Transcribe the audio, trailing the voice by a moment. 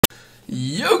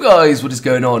Yo guys, what is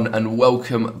going on, and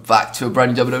welcome back to a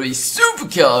brand new WWE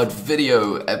Supercard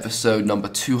video, episode number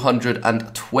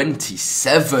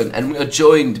 227, and we are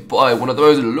joined by one of the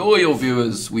most loyal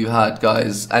viewers we've had,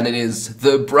 guys, and it is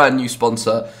the brand new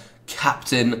sponsor,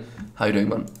 Captain. How you doing,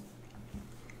 man?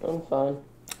 I'm fine.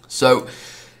 So,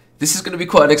 this is going to be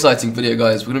quite an exciting video,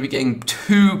 guys. We're going to be getting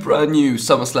two brand new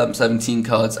SummerSlam 17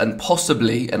 cards, and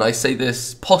possibly, and I say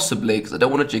this possibly because I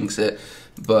don't want to jinx it,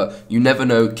 but you never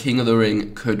know, King of the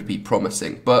Ring could be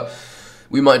promising. But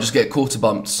we might just get quarter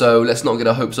bumped, so let's not get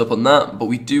our hopes up on that. But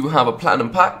we do have a platinum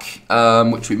pack,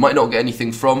 which we might not get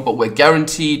anything from, but we're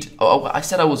guaranteed. Oh, I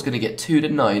said I was going to get two,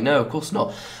 didn't I? No, of course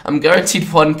not. I'm guaranteed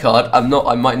one card. I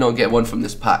might not get one from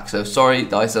this pack, so sorry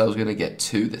that I said I was going to get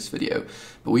two this video.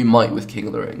 But we might with King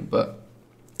of the Ring. But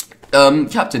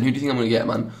Captain, who do you think I'm going to get,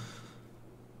 man?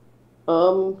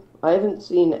 I haven't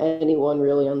seen anyone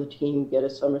really on the team get a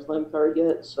SummerSlam card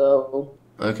yet, so...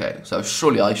 Okay, so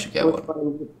surely I should get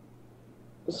one.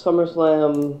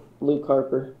 SummerSlam Luke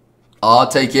Harper. I'll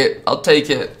take it. I'll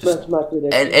take it. That's my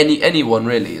prediction. Anyone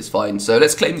really is fine. So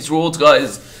let's claim these rewards,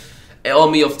 guys. An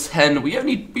army of 10.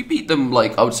 We beat them,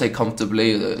 like, I would say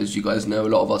comfortably. As you guys know, a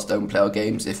lot of us don't play our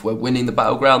games if we're winning the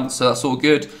battleground, so that's all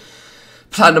good.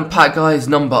 Platinum pack, guys.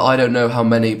 Number, I don't know how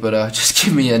many, but just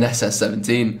give me an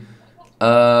SS17.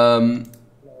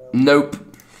 Nope.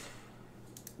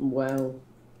 Wow.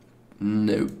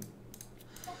 Nope.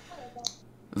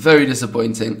 Very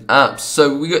disappointing.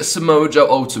 So we get Samoa Joe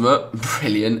Ultimate,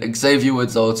 brilliant. Xavier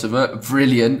Woods Ultimate,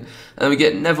 brilliant. And we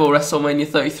get Neville WrestleMania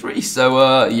 33.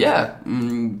 So yeah,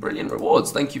 brilliant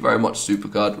rewards. Thank you very much,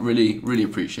 Supercard. Really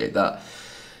appreciate that.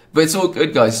 But it's all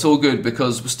good, guys. It's all good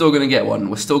because we're still gonna get one.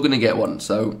 We're still gonna get one.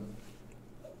 So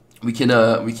we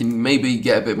can maybe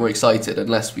get a bit more excited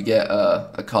unless we get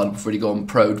a card before we go on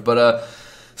Prode. But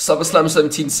SummerSlam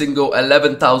 17 single,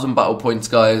 11,000 battle points,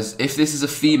 guys. If this is a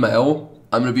female,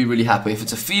 I'm going to be really happy. If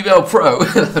it's a female pro,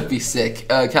 that'd be sick.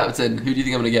 Captain, who do you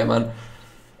think I'm going to get, man?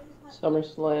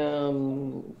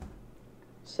 SummerSlam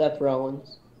Seth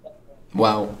Rollins.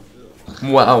 Wow.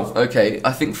 Wow, okay.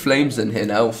 I think Flame's in here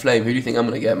now. Flame, who do you think I'm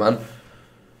going to get, man?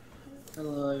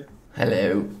 Hello.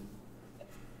 Hello.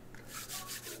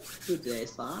 Good day,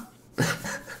 sir.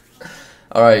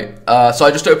 Alright, so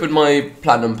I just opened my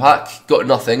Platinum pack, got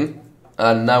nothing,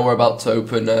 and now we're about to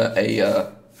open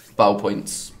a battle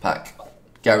points pack.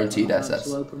 Guaranteed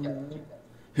SS. Who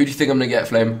do you think I'm going to get,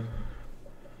 Flame?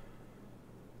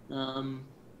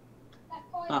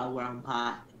 Battleground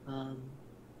pack.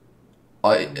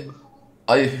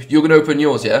 You're going to open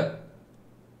yours, yeah?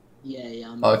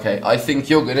 Yeah. Okay, I think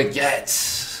you're going to get...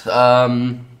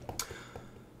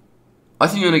 I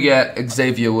think you're going to get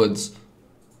Xavier Woods.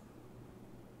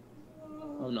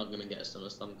 I'm not going to get a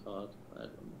SummerSlam card.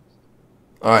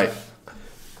 Alright.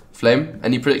 Flame,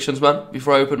 any predictions, man,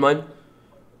 before I open mine?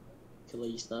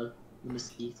 Kalisto. The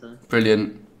Mosquito.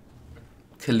 Brilliant.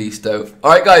 Kalisto.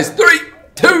 Alright, guys. 3,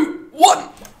 2, 1.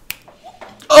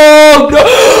 Oh, no!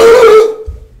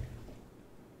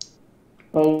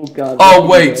 Oh, God. Oh,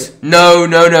 wait. No.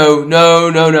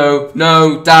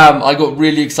 Damn, I got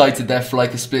really excited there for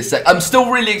like a split sec. I'm still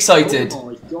really excited. Oh,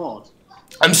 my God.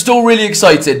 I'm still really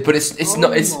excited, but it's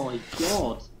not... Oh, my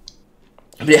God.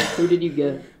 Yeah. Who did you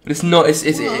get? But it's not.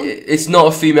 It's not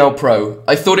a female pro.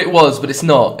 I thought it was, but it's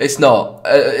not. It's not.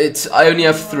 I only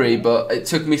have 3, but it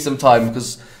took me some time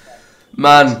because,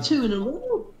 man. It's 2 in a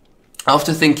row.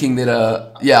 After thinking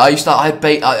that, yeah,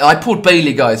 I pulled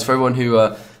Bailey, guys. For everyone who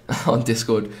on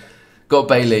Discord got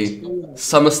Bailey,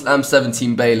 SummerSlam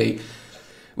 17 Bailey,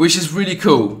 which is really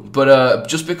cool. But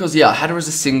just because, yeah, I had her as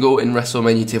a single in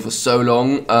WrestleMania tier for so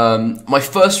long, my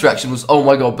first reaction was, oh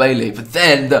my God, Bailey. But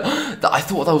then I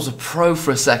thought that was a pro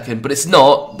for a second, but it's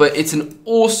not. But it's an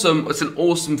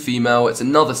awesome female. It's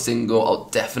another single. I'll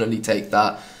definitely take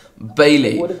that.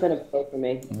 Bailey, Would have been a pro for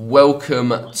me.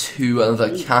 welcome to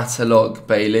the catalogue,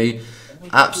 Bailey.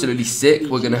 Absolutely sick.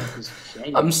 We're gonna.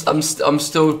 I'm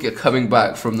still coming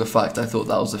back from the fact I thought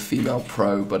that was a female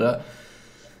pro, but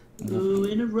 2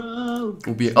 in a row.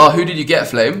 Oh, who did you get,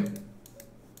 Flame?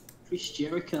 Chris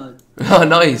Jericho. Oh,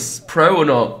 nice. Pro or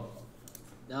not?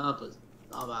 No, but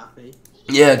I'm happy.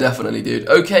 Yeah, definitely, dude.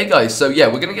 Okay, guys. So yeah,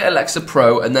 we're gonna get Alexa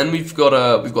Pro, and then we've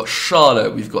got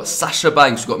Charlotte, we've got Sasha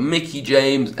Banks, we've got Mickie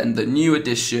James, and the new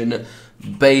addition,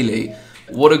 Bailey.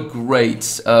 What a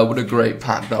great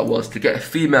pack that was to get a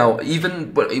female.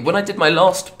 Even when I did my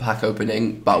last pack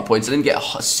opening, Battle Points, I didn't get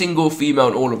a single female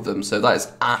in all of them. So that is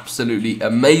absolutely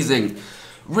amazing.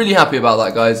 Really happy about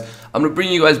that, guys. I'm going to bring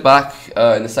you guys back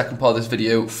in the second part of this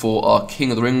video for our King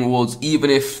of the Ring rewards. Even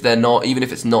if it's not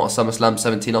a SummerSlam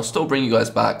 17, I'll still bring you guys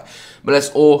back. But let's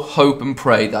all hope and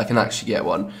pray that I can actually get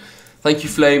one. Thank you,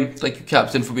 Flame. Thank you,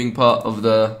 Captain, for being part of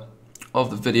the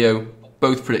video.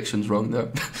 Both predictions wrong,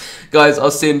 though. Guys,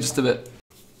 I'll see you in just a bit.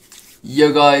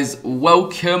 Yo, guys,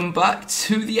 welcome back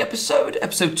to the episode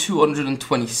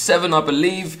 227, I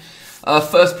believe.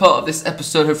 First part of this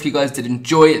episode, hopefully you guys did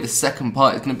enjoy it. The second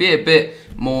part is going to be a bit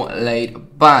more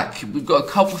laid back. We've got a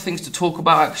couple of things to talk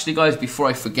about, actually, guys, before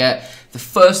I forget. The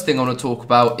first thing I want to talk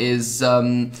about is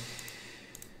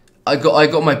I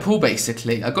got my pool,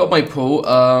 basically. I got my pool,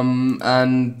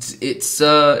 and it's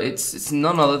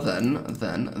none other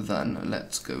than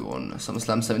let's go on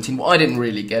SummerSlam 17. Well, I didn't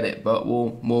really get it, but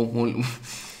we'll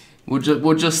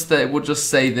just say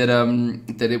that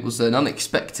that it was an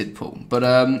unexpected pull, but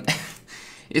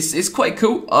it's quite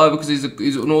cool because he's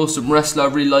an awesome wrestler. I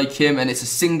really like him, and it's a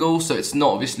single, so it's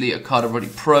not obviously a card I've already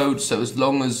pro'd. So as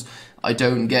long as I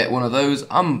don't get one of those,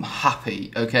 I'm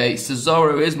happy. Okay,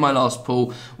 Cesaro is my last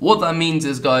pull. What that means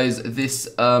is, guys, this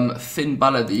Finn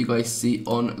Balor that you guys see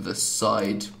on the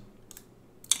side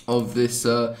of this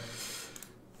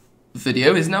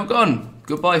video is now gone.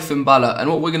 Goodbye, Finn Balor. And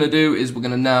what we're going to do is we're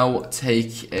going to now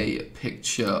take a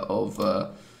picture of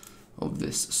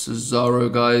this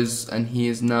Cesaro, guys, and he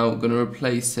is now going to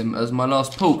replace him as my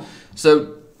last pull.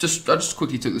 So I just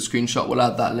quickly took the screenshot. We'll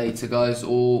add that later, guys,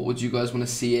 or would you guys want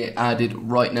to see it added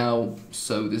right now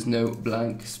so there's no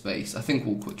blank space? I think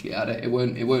we'll quickly add it. It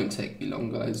won't take me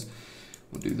long, guys.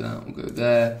 We'll do that. We'll go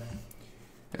there,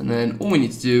 and then all we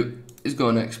need to do is go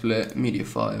on XSplit, media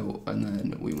file, and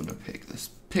then we want to pick this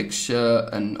picture.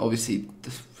 And obviously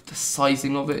the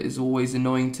sizing of it is always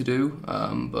annoying to do,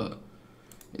 but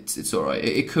it's all right.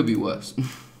 It could be worse.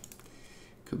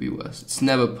 Could be worse. It's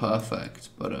never perfect,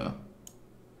 but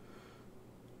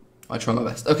I try my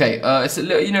best. Okay, it's a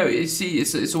little, you see,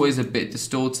 it's always a bit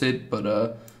distorted,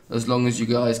 but as long as you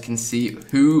guys can see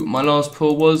who my last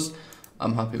pull was,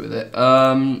 I'm happy with it.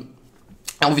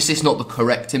 Obviously, it's not the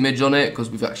correct image on it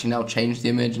because we've actually now changed the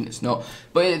image, and it's not.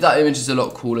 But that image is a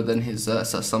lot cooler than his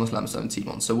SummerSlam 17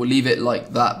 one, so we'll leave it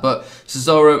like that. But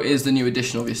Cesaro is the new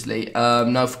addition, obviously.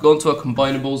 Now, if we go on to our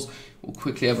combinables, we'll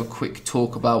quickly have a quick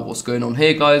talk about what's going on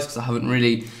here, guys, because I haven't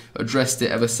really addressed it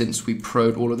ever since we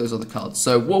pro'd all of those other cards.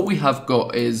 So what we have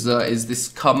got is this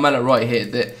Carmella right here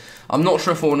that I'm not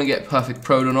sure if I want to get perfect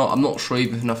pro'd or not. I'm not sure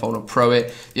even if I want to pro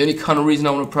it. The only kind of reason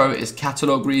I want to pro it is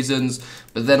catalog reasons.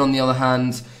 But then on the other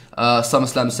hand,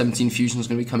 SummerSlam 17 Fusion is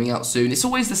going to be coming out soon. It's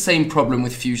always the same problem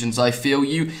with fusions, I feel.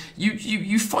 You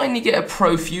finally get a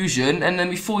pro fusion, and then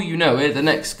before you know it, the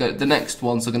next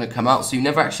ones are going to come out, so you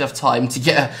never actually have time to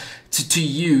get to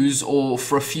use or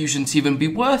for a fusion to even be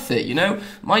worth it.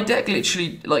 My deck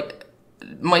literally, like,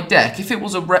 my deck, if it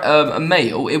was a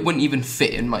male, it wouldn't even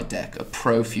fit in my deck, a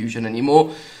pro fusion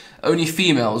anymore. Only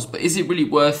females, but is it really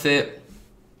worth it?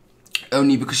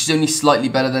 Only because she's only slightly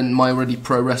better than my already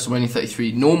pro WrestleMania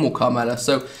 33 normal Carmella.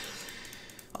 So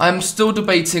I'm still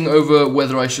debating over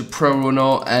whether I should pro or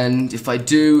not, and if I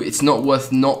do, it's not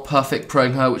worth not perfect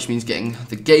proing her, which means getting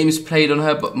the games played on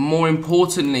her. But more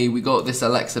importantly, we got this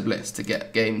Alexa Bliss to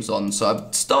get games on. So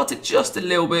I've started just a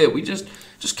little bit. We just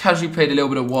casually played a little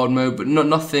bit of wild mode, but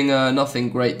nothing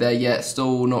great there yet.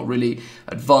 Still not really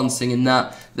advancing in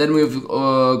that. Then we've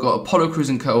got Apollo Crews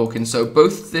and Kurt Hawkins. So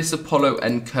both this Apollo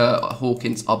and Kurt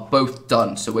Hawkins are both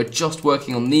done. So we're just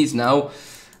working on these now,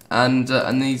 and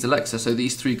these Alexa. So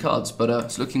these three cards, but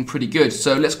it's looking pretty good.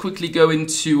 So let's quickly go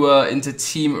into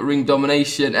Team Ring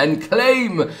Domination and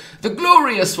claim the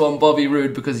glorious one, Bobby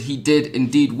Roode, because he did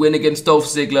indeed win against Dolph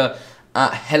Ziggler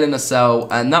at Hell in a Cell,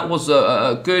 and that was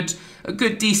a good,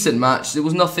 decent match. There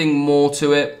was nothing more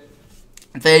to it.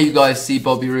 There you guys see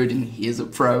Bobby Roode, and he is a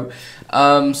pro.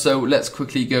 So let's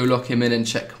quickly go lock him in and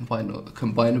check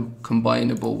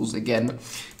combinables again.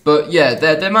 But yeah,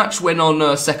 their match went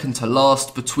on second to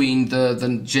last between the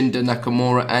Jinder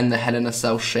Nakamura and the Hell in a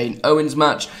Cell Shane Owens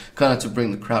match, kind of to bring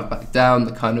the crowd back down,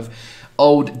 the kind of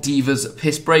old Divas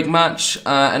piss break match.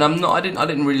 And I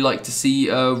didn't really like to see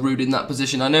Roode in that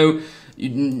position. I know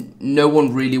no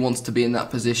one really wants to be in that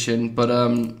position, but I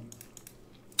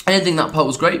didn't think that part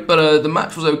was great, but the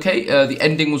match was okay. The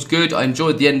ending was good. I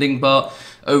enjoyed the ending, but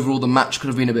overall the match could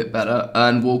have been a bit better.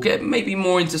 And we'll get maybe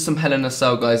more into some Hell in a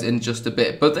Cell, guys, in just a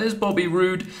bit. But there's Bobby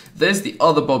Roode. There's the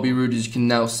other Bobby Roode, as you can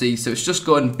now see. So it's just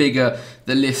gotten bigger,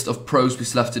 the list of pros we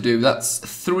still have to do. That's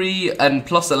 3 and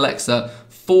plus Alexa,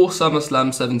 4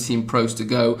 SummerSlam 17 pros to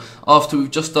go. After we've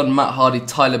just done Matt Hardy,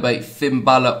 Tyler Bate, Finn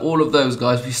Balor, all of those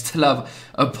guys, we still have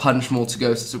a bunch more to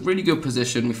go. So it's a really good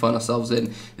position we find ourselves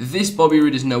in. This Bobby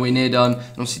Roode is nowhere near done, and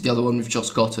obviously the other one we've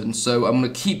just gotten. So I'm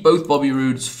going to keep both Bobby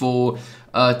Roodes for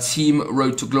Team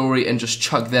Road to Glory and just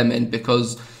chuck them in,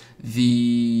 because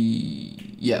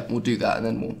we'll do that, and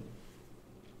then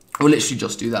We'll literally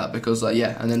just do that because,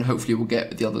 yeah, and then hopefully we'll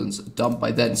get the other ones done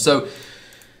by then. So,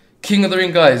 King of the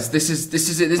Ring, guys, this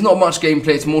is it. There's not much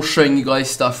gameplay, it's more showing you guys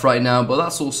stuff right now, but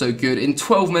that's also good. In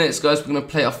 12 minutes, guys, we're going to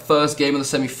play our first game of the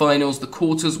semi-finals. The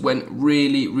quarters went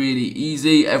really, really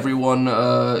easy. Everyone,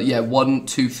 yeah, 1,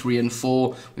 2, 3, and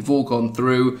 4, we've all gone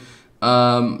through.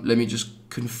 Let me just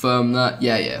confirm that.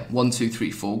 Yeah, 1, 2,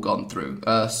 3, 4 gone through.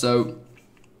 So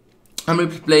I'm going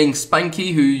to be playing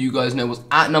Spanky, who you guys know was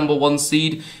at #1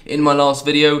 seed in my last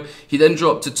video. He then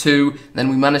dropped to 2, then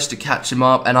we managed to catch him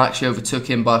up, and I actually overtook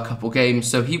him by a couple games,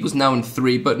 so he was now in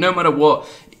 3. But no matter what,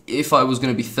 if I was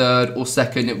going to be 3rd or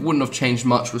 2nd, it wouldn't have changed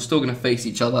much. We're still going to face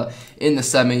each other in the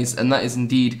semis, and that is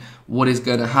indeed what is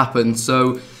going to happen.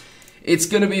 So it's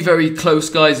going to be very close,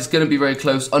 guys. It's going to be very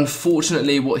close.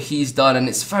 Unfortunately, what he's done, and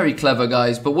it's very clever,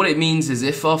 guys, but what it means is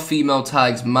if our female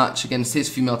tags match against his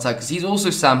female tag, because he's also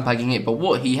sandbagging it, but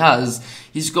what he has,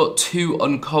 he's got 2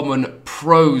 uncommon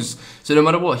pros. So no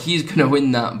matter what, he's going to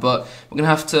win that. But we're going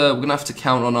to have to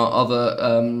count on our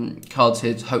other cards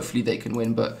here. Hopefully they can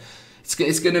win, but it's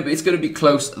going to be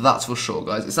close. That's for sure,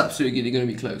 guys. It's absolutely going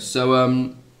to be close. So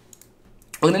we're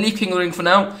going to leave King of the Ring for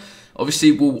now.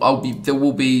 Obviously, there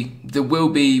will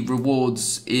be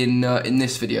rewards in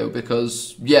this video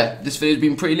because, yeah, this video's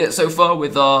been pretty lit so far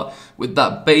with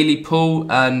that Bailey pull,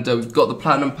 and we've got the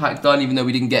platinum pack done, even though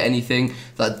we didn't get anything.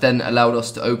 That then allowed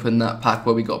us to open that pack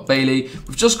where we got Bailey.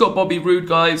 We've just got Bobby Roode,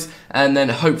 guys, and then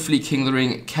hopefully King of the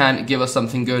Ring can give us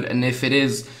something good. And if it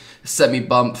is a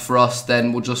semi-bump for us,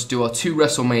 then we'll just do our 2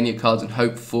 WrestleMania cards and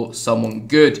hope for someone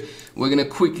good. We're gonna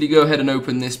quickly go ahead and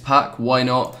open this pack. Why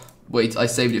not? Wait, I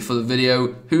saved it for the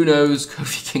video. Who knows?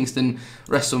 Kofi Kingston,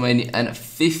 WrestleMania, and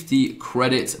 50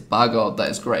 credits Bagard. That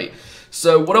is great.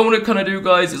 So what I want to kind of do,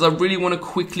 guys, is I really want to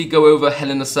quickly go over Hell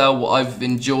in a Cell, what I've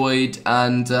enjoyed,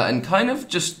 and kind of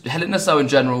just Hell in a Cell in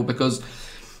general, because,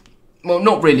 well,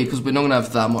 not really, because we're not going to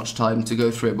have that much time to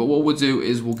go through it. But what we'll do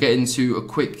is we'll get into a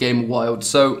quick game of Wild.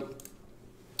 So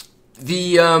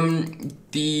the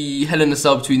Hell in a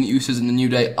Cell between the Usos and the New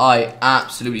Day, I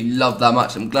absolutely love that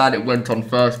match. I'm glad it went on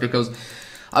first because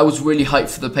I was really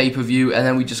hyped for the pay-per-view, and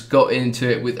then we just got into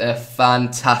it with a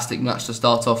fantastic match to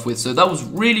start off with. So that was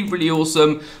really, really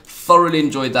awesome. Thoroughly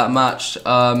enjoyed that match.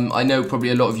 I know probably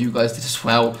a lot of you guys did as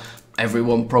well.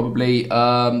 Everyone probably.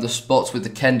 The spots with the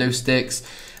kendo sticks.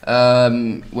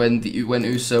 When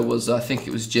Uso was, I think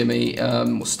it was Jimmy,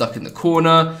 was stuck in the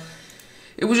corner.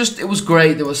 It was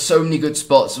great. There were so many good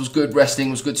spots. It was good wrestling.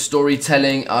 It was good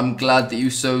storytelling. I'm glad the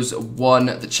Usos won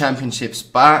the championships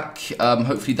back.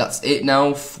 Hopefully that's it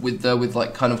now with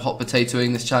like kind of hot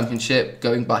potatoing this championship,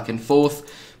 going back and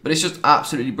forth. But it's just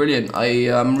absolutely brilliant.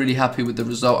 I'm really happy with the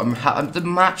result. The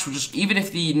match was just, even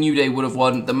if the New Day would have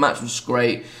won, the match was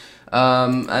great.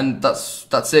 And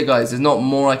that's it, guys. There's not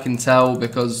more I can tell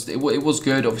because it was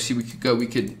good. Obviously we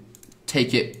could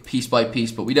take it piece by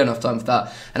piece, but we don't have time for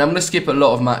that. And I'm going to skip a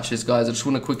lot of matches, guys. I just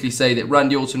want to quickly say that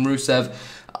Randy Orton Rusev,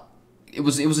 it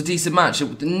was a decent match.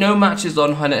 No matches on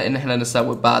in Hell in a Cell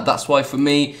were bad. That's why for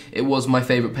me it was my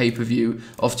favorite pay-per-view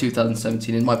of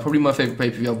 2017, and probably my favorite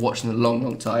pay-per-view I've watched in a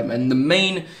long time. And the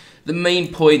main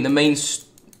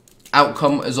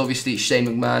outcome is obviously Shane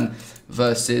McMahon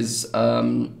versus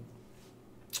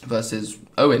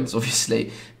Owens,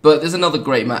 obviously. But there's another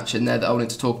great match in there that I wanted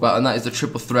to talk about, and that is the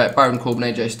triple threat, Baron Corbin,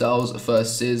 AJ Styles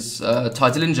versus Ty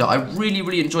Dillinger. I really,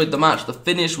 really enjoyed the match. The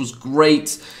finish was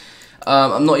great.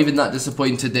 I'm not even that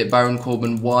disappointed that Baron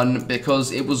Corbin won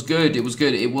because it was good. It was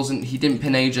good. It wasn't. He didn't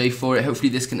pin AJ for it. Hopefully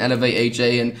this can elevate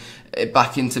AJ and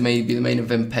back into maybe the main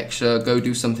event picture. Go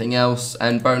do something else,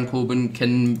 and Baron Corbin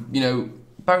can, you know.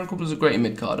 Baron Corbin was a great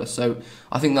mid-carder, so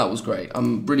I think that was great.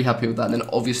 I'm really happy with that. And then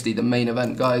obviously the main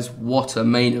event, guys, what a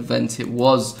main event it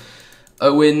was.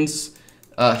 Owens,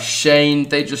 Shane,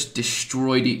 they just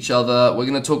destroyed each other. We're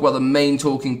going to talk about the main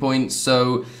talking points.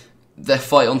 So their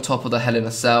fight on top of the Hell in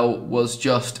a Cell was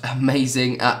just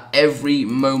amazing. At every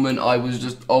moment I was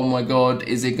just, oh my god,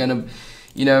 is it going to,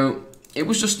 you know, it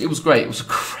was great. It was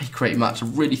a great match. I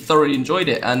really thoroughly enjoyed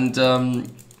it. And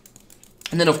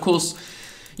then of course,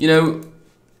 you know,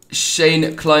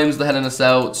 Shane climbs the Hell in a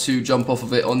Cell to jump off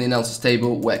of it on the announcer's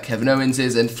table where Kevin Owens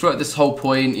is, and throughout this whole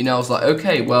point, you know, I was like,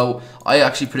 okay, well, I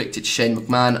actually predicted Shane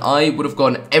McMahon. I would have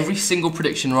gotten every single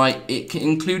prediction right,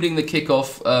 including the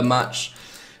kickoff match,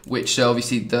 which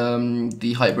obviously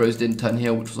the Hype Bros didn't turn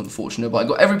heel, which was unfortunate, but I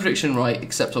got every prediction right,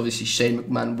 except obviously Shane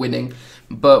McMahon winning.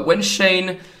 But when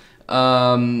Shane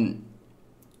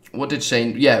what did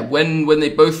Shane? Yeah, when they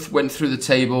both went through the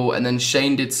table, and then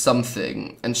Shane did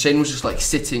something, and Shane was just like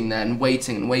sitting there and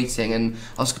waiting, and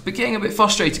I was getting a bit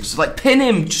frustrated because like pin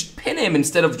him, just pin him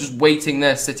instead of just waiting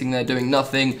there, sitting there doing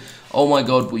nothing. Oh my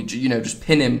god, just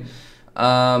pin him.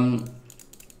 And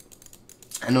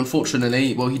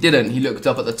unfortunately, well, he didn't. He looked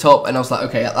up at the top, and I was like,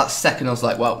 okay, at that second, I was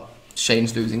like, well,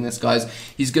 Shane's losing this, guys.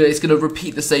 It's gonna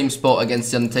repeat the same spot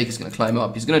against the Undertaker. He's gonna climb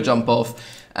up. He's gonna jump off,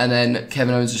 and then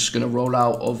Kevin Owens is just gonna roll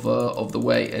out of the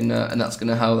way, and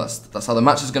that's how the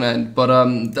match is gonna end. But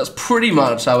that's pretty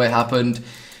much how it happened,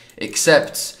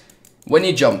 except when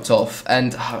he jumped off,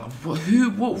 and what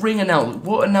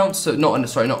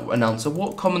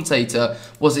commentator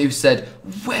was it who said,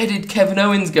 where did Kevin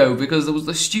Owens go? Because it was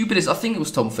the stupidest. I think it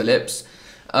was Tom Phillips,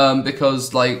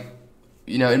 because like,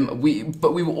 you know, we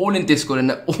were all in Discord,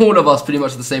 and all of us pretty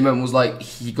much at the same moment was like,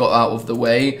 he got out of the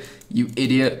way, you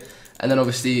idiot. And then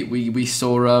obviously we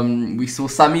saw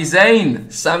Sami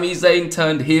Zayn. Sami Zayn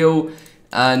turned heel,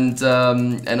 and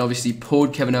obviously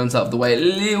pulled Kevin Owens out of the way. A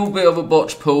little bit of a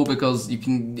botch pull, because you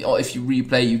can, if you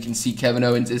replay, you can see Kevin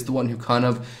Owens is the one who kind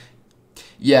of,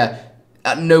 yeah.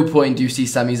 At no point do you see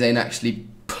Sami Zayn actually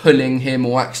pulling him,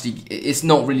 or actually, it's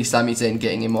not really Sami Zayn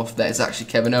getting him off there. It's actually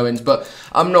Kevin Owens. But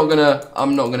I'm not gonna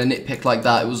nitpick like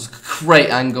that. It was a great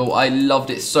angle. I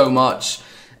loved it so much.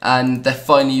 And they're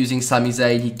finally using Sami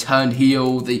Zayn. He turned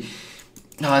heel.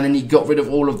 And then he got rid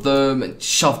of all of them and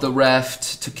shoved the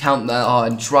ref to count that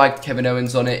and dragged Kevin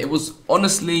Owens on it. It was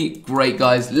honestly great,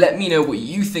 guys. Let me know what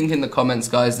you think in the comments,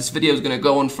 guys. This video is going to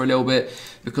go on for a little bit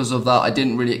because of that. I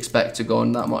didn't really expect to go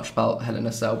on that much about Hell in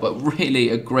a Cell, but really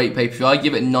a great pay-per-view. I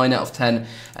give it 9 out of 10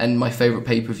 and my favourite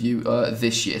pay-per-view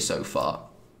this year so far.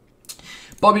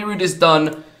 Bobby Roode is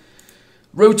done.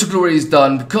 Road to Glory is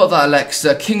done. We've got that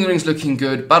Alexa. King of the Ring's looking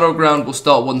good. Battleground will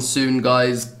start one soon,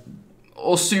 guys.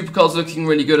 All Supercards looking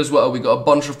really good as well. We've got a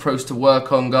bunch of pros to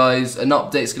work on, guys. An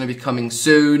update's going to be coming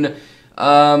soon.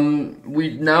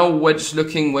 We're just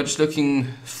looking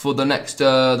for the next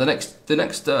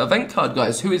event card,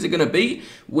 guys. Who is it going to be?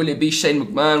 Will it be Shane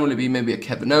McMahon? Will it be maybe a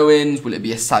Kevin Owens? Will it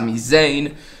be a Sami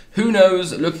Zayn? Who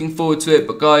knows? Looking forward to it.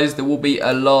 But guys, there will be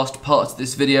a last part to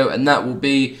this video, and that will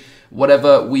be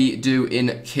whatever we do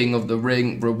in King of the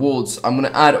Ring rewards. I'm going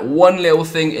to add one little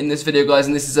thing in this video, guys,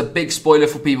 and this is a big spoiler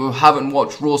for people who haven't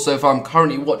watched Raw so far. I'm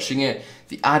currently watching it.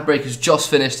 The ad break has just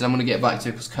finished, and I'm going to get back to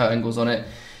it because Kurt Angle's on it.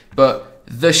 But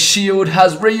the Shield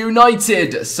has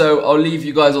reunited, so I'll leave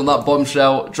you guys on that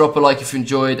bombshell. Drop a like if you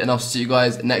enjoyed, and I'll see you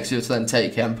guys next video. Till then,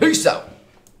 take care and peace out.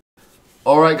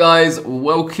 Alright guys,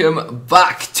 welcome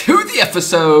back to the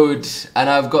episode, and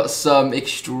I've got some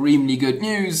extremely good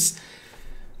news.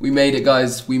 We made it,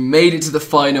 guys. We made it to the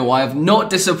final. I have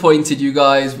not disappointed you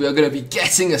guys. We are going to be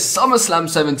getting a SummerSlam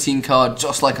 17 card,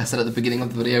 just like I said at the beginning of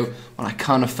the video, when I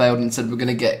kind of failed and said we're going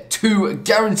to get 2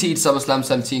 guaranteed SummerSlam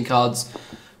 17 cards.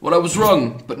 Well, I was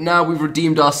wrong, but now we've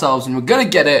redeemed ourselves and we're going to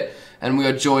get it, and we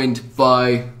are joined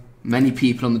by many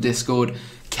people on the Discord.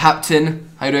 Captain,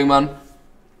 how you doing, man?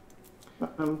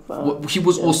 I'm fine. He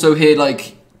was also here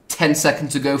like 10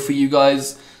 seconds ago for you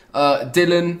guys.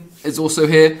 Dylan is also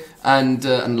here, and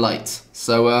Light.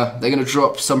 So they're going to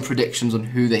drop some predictions on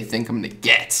who they think I'm going to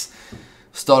get.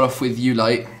 Start off with you,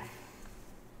 Light.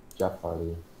 Jeff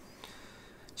Hardy.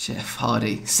 Jeff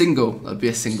Hardy. Single. That'd be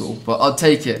a single. But I'll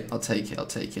take it. I'll take it.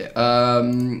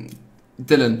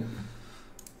 Dylan.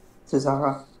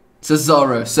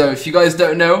 Cesaro. So if you guys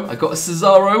don't know, I got a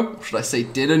Cesaro. Or should I say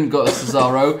Dylan got a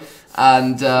Cesaro.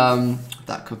 And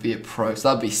that could be a pro. So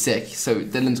that'd be sick. So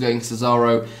Dylan's going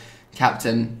Cesaro.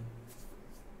 Captain.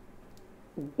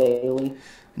 Bailey.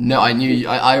 No,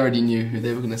 I already knew who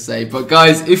they were gonna say. But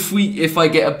guys, if I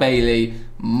get a Bailey,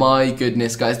 my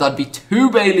goodness, guys, that'd be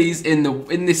 2 Baileys in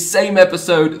this same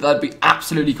episode. That'd be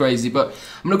absolutely crazy. But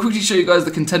I'm gonna quickly show you guys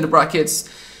the contender brackets.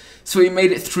 So we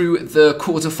made it through the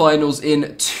quarterfinals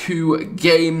in 2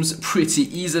 games pretty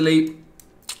easily.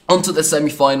 Onto the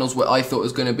semi-finals, where I thought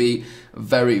was going to be a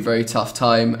very, very tough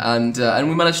time, and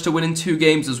we managed to win in 2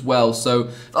 games as well, so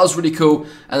that was really cool.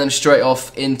 And then straight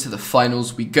off into the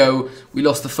finals we go. We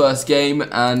lost the first game,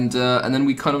 and then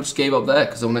we kind of just gave up there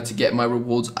because I wanted to get my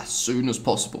rewards as soon as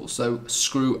possible. So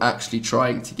screw actually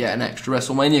trying to get an extra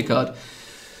WrestleMania card.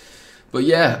 But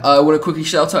yeah, I want to quickly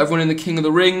shout out everyone in the King of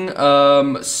the Ring,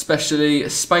 especially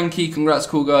Spanky. Congrats,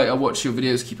 cool guy. I watch your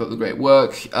videos. Keep up the great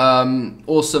work.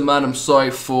 Awesome, man. I'm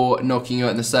sorry for knocking you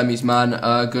out in the semis, man.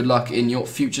 Good luck in your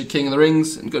future King of the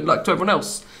Rings, and good luck to everyone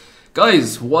else.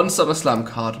 Guys, 1 SummerSlam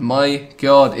card. My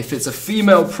God, if it's a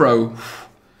female pro,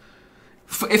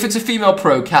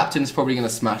 Captain's probably going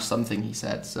to smash something, he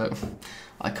said. So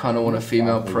I kind of want a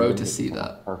female pro to see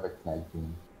that. Perfect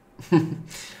 19.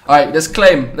 Alright, let's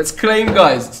claim. Let's claim,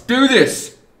 guys. Let's do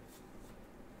this.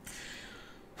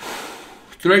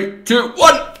 3, 2,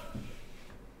 1.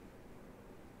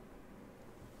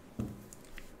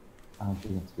 I don't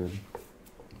think it's good.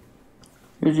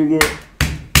 Who'd you get?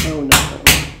 Oh, no.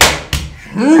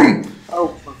 Oh,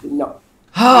 fucking no.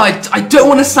 I don't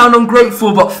want to sound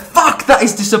ungrateful, but fuck, that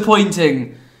is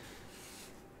disappointing.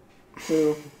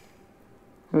 Who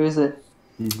is it?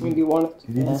 I mean, do you want it to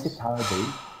Did you just guess? get Tyler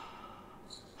Bate?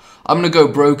 I'm gonna go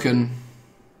broken.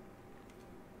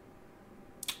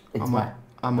 It's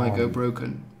I might go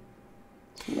broken.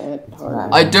 Matt It's Hardy.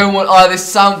 not. I don't want.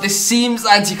 This seems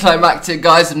anticlimactic,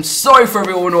 guys. I'm sorry for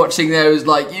everyone watching there who's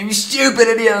like, you stupid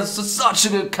idiots, it's such a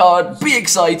good card. Be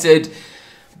excited.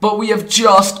 But we have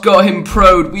just got him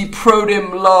pro'd. We pro'd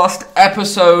him last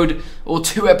episode or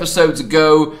 2 episodes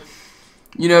ago.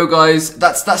 You know, guys,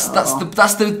 that's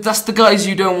the guys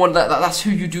you don't want. That's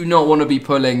who you do not want to be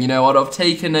pulling. You know, I'd have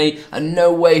taken a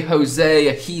No Way Jose,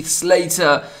 a Heath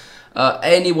Slater,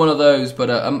 any one of those. But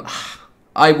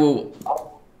I will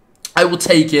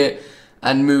take it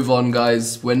and move on,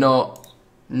 guys. We're not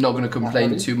going to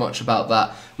complain too much about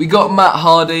that. We got Matt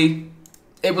Hardy.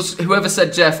 It was whoever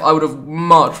said Jeff. I would have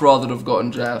much rather have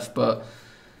gotten Jeff, but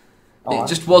it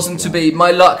just wasn't to be.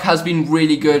 My luck has been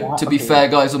really good, to be fair,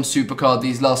 guys, on Supercard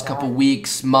these last couple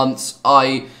weeks, months.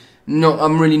 I'm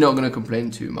really not going to complain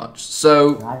too much.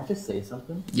 So Can I just say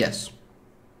something? yes,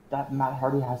 That Matt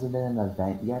Hardy hasn't been in an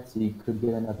event yet, so you could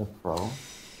get another pro.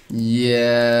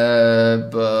 yeah,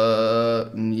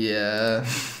 but yeah,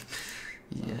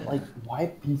 yeah. Like,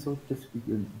 why be so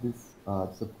disappointed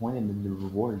in the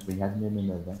rewards when he hasn't been in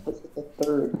an event? That's the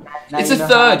third. It's a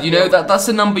third, you know, that's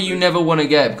a number you never want to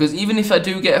get, because even if I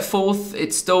do get a 4th,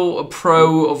 it's still a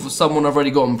pro of someone I've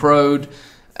already gotten pro'd,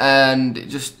 and it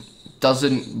just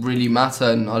doesn't really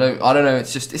matter, and I don't know,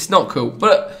 it's not cool.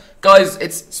 But guys,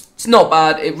 it's not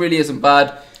bad, it really isn't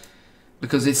bad,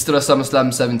 because it's still a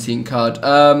SummerSlam 17 card.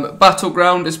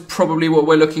 Battleground is probably what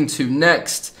we're looking to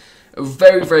next. A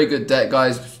very, very good deck,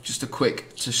 guys. Just a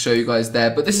quick to show you guys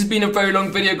there. But this has been a very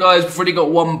long video, guys. We've already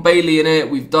got 1 Bailey in it.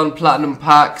 We've done platinum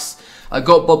packs. I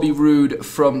got Bobby Roode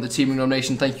from the Teaming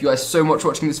nomination. Thank you guys so much for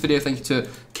watching this video. Thank you to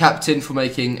Captain for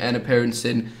making an appearance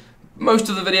in most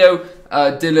of the video.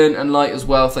 Dylan and Light as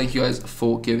well. Thank you guys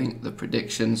for giving the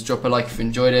predictions. Drop a like if you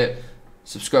enjoyed it.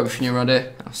 Subscribe if you're new around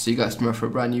here. I'll see you guys tomorrow for a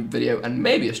brand new video and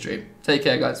maybe a stream. Take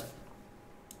care, guys.